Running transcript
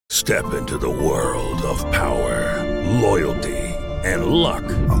Step into the world of power, loyalty, and luck.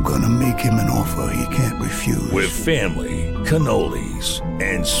 I'm gonna make him an offer he can't refuse. With family, cannolis,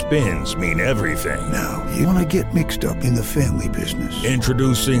 and spins mean everything. Now, you wanna get mixed up in the family business.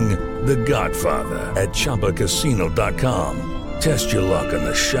 Introducing The Godfather at ChumbaCasino.com. Test your luck in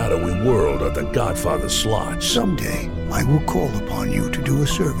the shadowy world of The Godfather slot. Someday, I will call upon you to do a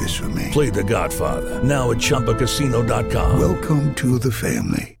service for me. Play The Godfather now at ChumbaCasino.com. Welcome to the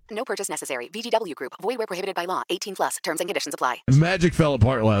family. No purchase necessary. VGW Group. Void where prohibited by law. 18 plus. Terms and conditions apply. Magic fell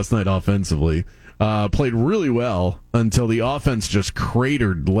apart last night offensively. Played really well until the offense just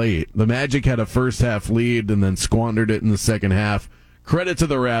cratered late. The Magic had a first-half lead and then squandered it in the second half. Credit to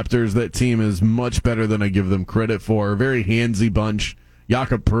the Raptors. That team is much better than I give them credit for. A very handsy bunch.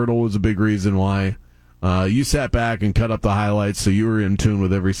 Jakob Poeltl was a big reason why. You sat back and cut up the highlights, so you were in tune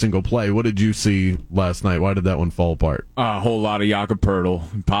with every single play. What did you see last night? Why did that one fall apart? A whole lot of Jakob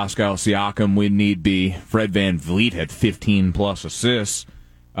Poeltl. Pascal Siakam when need be. Fred VanVleet had 15-plus assists.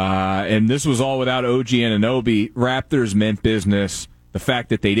 And this was all without OG Anunoby. Raptors meant business. The fact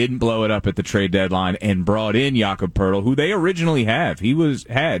that they didn't blow it up at the trade deadline and brought in Jakob Poeltl, who they originally have. He was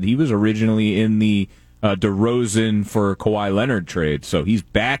originally in the DeRozan for Kawhi Leonard trade. So he's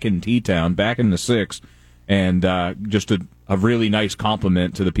back in T-Town, back in the six, and just a really nice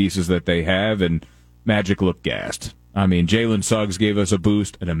compliment to the pieces that they have, and Magic looked gassed. I mean, Jalen Suggs gave us a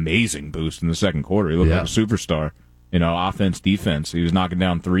boost, an amazing boost in the second quarter. He looked like a superstar. Offense, defense. He was knocking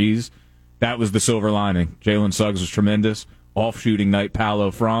down threes. That was the silver lining. Jalen Suggs was tremendous. Off-shooting night,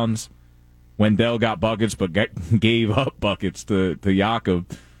 Paolo Franz. Wendell got buckets, but gave up buckets to Jakob.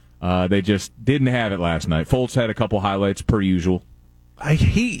 They just didn't have it last night. Fultz had a couple highlights, per usual. I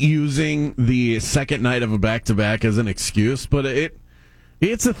hate using the second night of a back-to-back as an excuse, but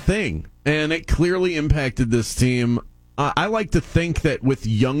it's a thing, and it clearly impacted this team. I like to think that with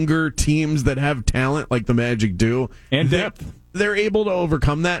younger teams that have talent like the Magic do, and depth, they're able to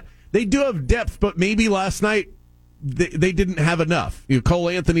overcome that. They do have depth, but maybe last night they didn't have enough. Cole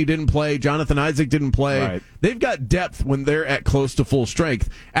Anthony didn't play. Jonathan Isaac didn't play. Right. They've got depth when they're at close to full strength.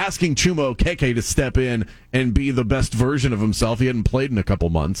 Asking Chuma Okeke to step in and be the best version of himself, he hadn't played in a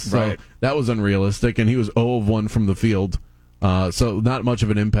couple months. So that was unrealistic, and he was 0 of 1 from the field. So not much of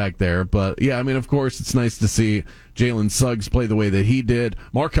an impact there. But, yeah, I mean, of course, it's nice to see Jalen Suggs play the way that he did.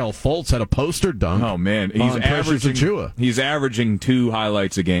 Markelle Fultz had a poster dunk. Oh, man. He's averaging 2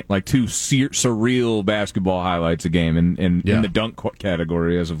 highlights a game, like 2 surreal basketball highlights a game in the dunk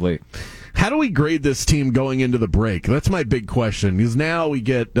category as of late. How do we grade this team going into the break? That's my big question. Because now we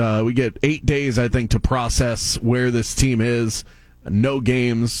get 8 days, I think, to process where this team is. No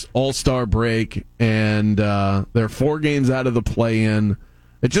games, all-star break, and they're 4 games out of the play-in.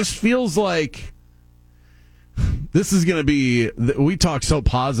 It just feels like this is going to be... We talk so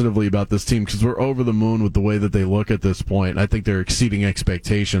positively about this team because we're over the moon with the way that they look at this point. I think they're exceeding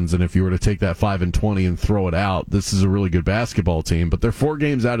expectations, and if you were to take that 5-20 and throw it out, this is a really good basketball team. But they're 4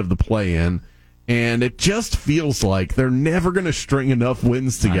 games out of the play-in, and it just feels like they're never going to string enough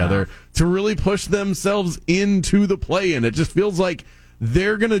wins together to really push themselves into the play-in. It just feels like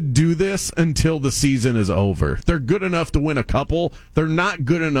they're going to do this until the season is over. They're good enough to win a couple. They're not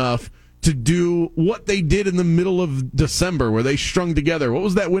good enough to do what they did in the middle of December where they strung together. What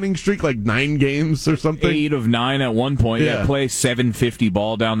was that winning streak, like 9 games or something? 8 of 9 at one point. Yeah. Play 750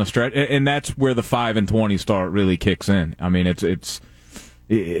 ball down the stretch, and that's where the 5-20 start really kicks in. I mean,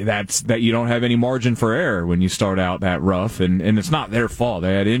 that's that you don't have any margin for error when you start out that rough, and it's not their fault.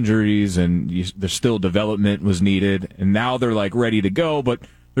 They had injuries, and there's still development was needed, and now they're like ready to go, but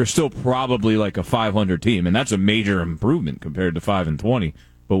they're still probably like a 500 team, and that's a major improvement compared to 5-20.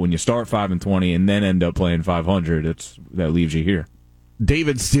 But when you start 5-20 and then end up playing 500, that leaves you here.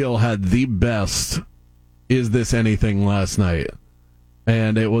 David Steele had the best "Is This Anything" last night,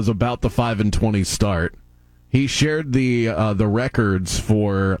 and it was about the 5-20 start. He shared the records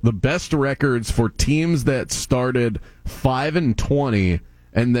for the best records for teams that started 5-20,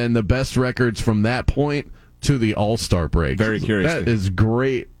 and then the best records from that point to the All-Star break. Very curious. That is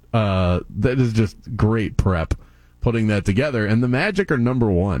great. That is just great prep, putting that together. And the Magic are number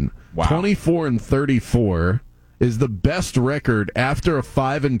 1. Wow. 24-34 is the best record after a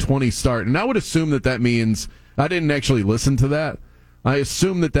 5-20 start. And I would assume that means, I didn't actually listen to that, I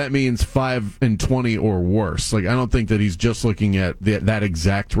assume that means 5-20 or worse. Like, I don't think that he's just looking at that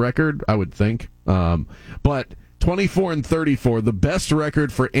exact record, I would think. But 24-34, the best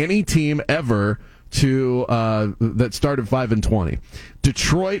record for any team ever that started 5-20.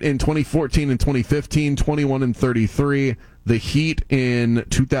 Detroit in 2014 and 2015, 21-33. The Heat in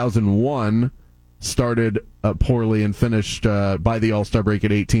 2001, started poorly and finished by the All-Star break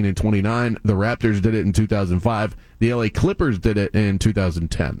at 18 and 29. The Raptors did it in 2005. The LA Clippers did it in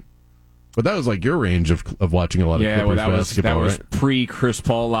 2010. But that was like your range of watching a lot of Clippers basketball, that was right? pre-Chris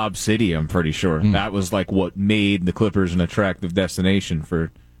Paul Lob City, I'm pretty sure. That was like what made the Clippers an attractive destination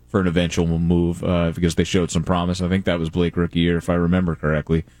for an eventual move because they showed some promise. I think that was Blake rookie year, if I remember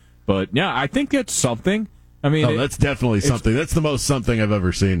correctly. But, yeah, I think it's something. I mean, that's definitely something. That's the most something I've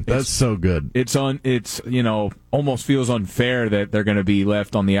ever seen. That's so good. It's almost feels unfair that they're going to be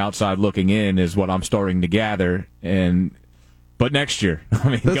left on the outside looking in is what I'm starting to gather. But next year,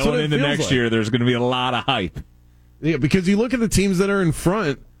 going into next year, there's going to be a lot of hype. Yeah, because you look at the teams that are in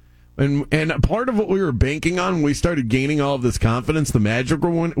front, and part of what we were banking on when we started gaining all of this confidence, the Magic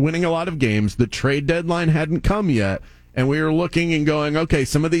were winning a lot of games. The trade deadline hadn't come yet, and we were looking and going, okay,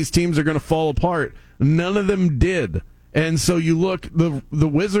 some of these teams are going to fall apart. None of them did. And so you look, the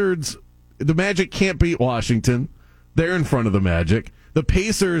Wizards, the Magic can't beat Washington. They're in front of the Magic. The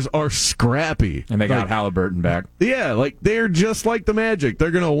Pacers are scrappy. And they got Halliburton back. Yeah, they're just like the Magic.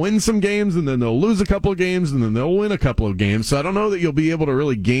 They're going to win some games, and then they'll lose a couple of games, and then they'll win a couple of games. So I don't know that you'll be able to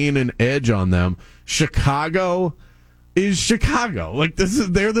really gain an edge on them. Chicago is Chicago.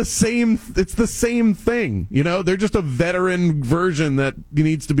 They're the same. It's the same thing. They're just a veteran version that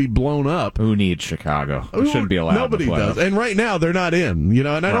needs to be blown up. Who needs Chicago? It shouldn't be allowed. Nobody does. And right now they're not in.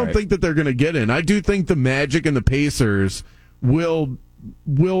 And I don't think that they're going to get in. I do think the Magic and the Pacers will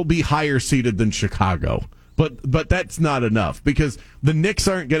be higher seeded than Chicago. But that's not enough because the Knicks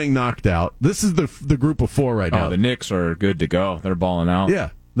aren't getting knocked out. This is the group of four right now. The Knicks are good to go. They're balling out.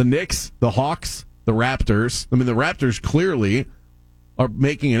 Yeah. The Knicks, the Hawks, the Raptors. The Raptors clearly are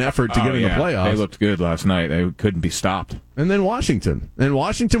making an effort to get in the playoffs. They looked good last night. They couldn't be stopped. And then Washington. And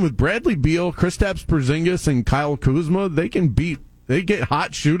Washington with Bradley Beal, Kristaps Porzingis, and Kyle Kuzma, they get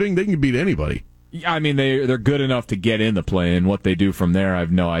hot shooting. They can beat anybody. I mean, they're good enough to get in the play, and what they do from there, I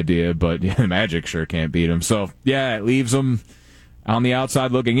have no idea. But the Magic sure can't beat them. So, yeah, it leaves them on the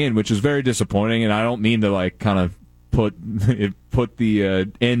outside looking in, which is very disappointing. And I don't mean to kind of put the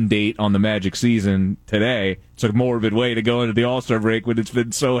end date on the Magic season today. It's a morbid way to go into the All-Star break when it's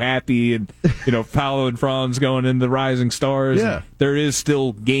been so happy and Paolo and Franz going into the Rising Stars. Yeah. There is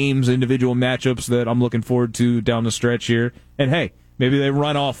still games, individual matchups that I'm looking forward to down the stretch here. And hey, maybe they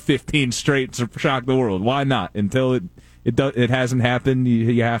run off 15 straight to shock the world. Why not? Until it hasn't happened,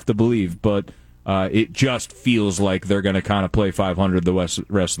 you have to believe. But it just feels like they're going to kind of play 500 the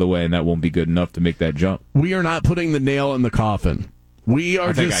rest of the way, and that won't be good enough to make that jump. We are not putting the nail in the coffin.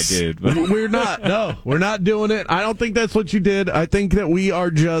 I think I did. But. We're not. No, we're not doing it. I don't think that's what you did. I think that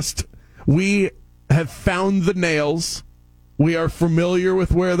we have found the nails. We are familiar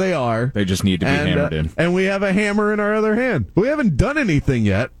with where they are. They just need to be hammered in. And we have a hammer in our other hand. We haven't done anything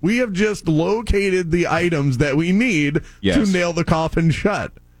yet. We have just located the items that we need to nail the coffin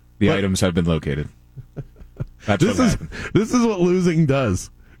shut. The items have been located. This is what losing does.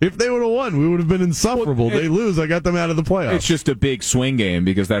 If they would have won, we would have been insufferable. They lose, I got them out of the playoffs. It's just a big swing game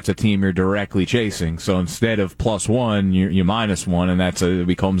because that's a team you're directly chasing. So instead of +1, you're -1, and it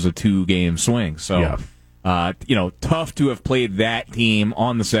becomes a 2-game swing. So, tough to have played that team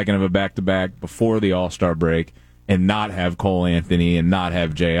on the second of a back-to-back before the All-Star break and not have Cole Anthony and not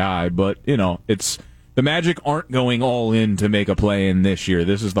have J.I. But, it's the Magic aren't going all in to make a play in this year.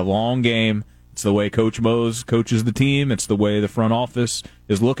 This is the long game. It's the way Coach Mose coaches the team. It's the way the front office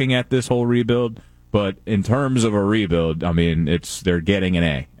is looking at this whole rebuild. But in terms of a rebuild, I mean, they're getting an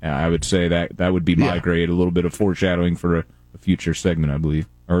A. I would say that would be my grade. A little bit of foreshadowing for a future segment, I believe,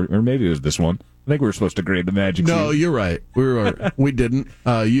 or maybe it was this one. I think we were supposed to grade the Magic. No, season. You're right. We didn't.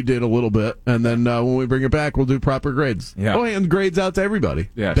 You did a little bit, and then when we bring it back, we'll do proper grades. Yeah. We'll hand grades out to everybody.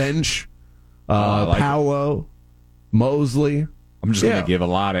 Yes. Bench, Paolo, Mosley. I'm just going to give a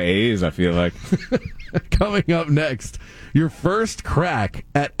lot of A's, I feel like. Coming up next, your first crack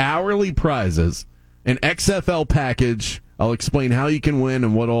at hourly prizes, an XFL package. I'll explain how you can win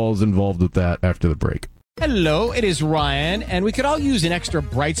and what all is involved with that after the break. Hello, it is Ryan, and we could all use an extra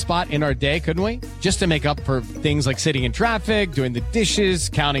bright spot in our day, couldn't we? Just to make up for things like sitting in traffic, doing the dishes,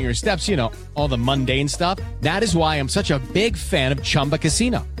 counting your steps, all the mundane stuff. That is why I'm such a big fan of Chumba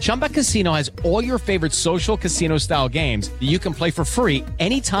Casino. Chumba Casino has all your favorite social casino-style games that you can play for free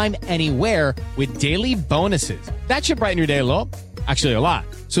anytime, anywhere with daily bonuses. That should brighten your day a little. Actually, a lot.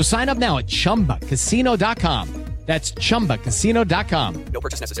 So sign up now at ChumbaCasino.com. That's ChumbaCasino.com. No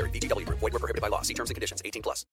purchase necessary. VGW Group. Void where prohibited by law. See terms and conditions. 18+.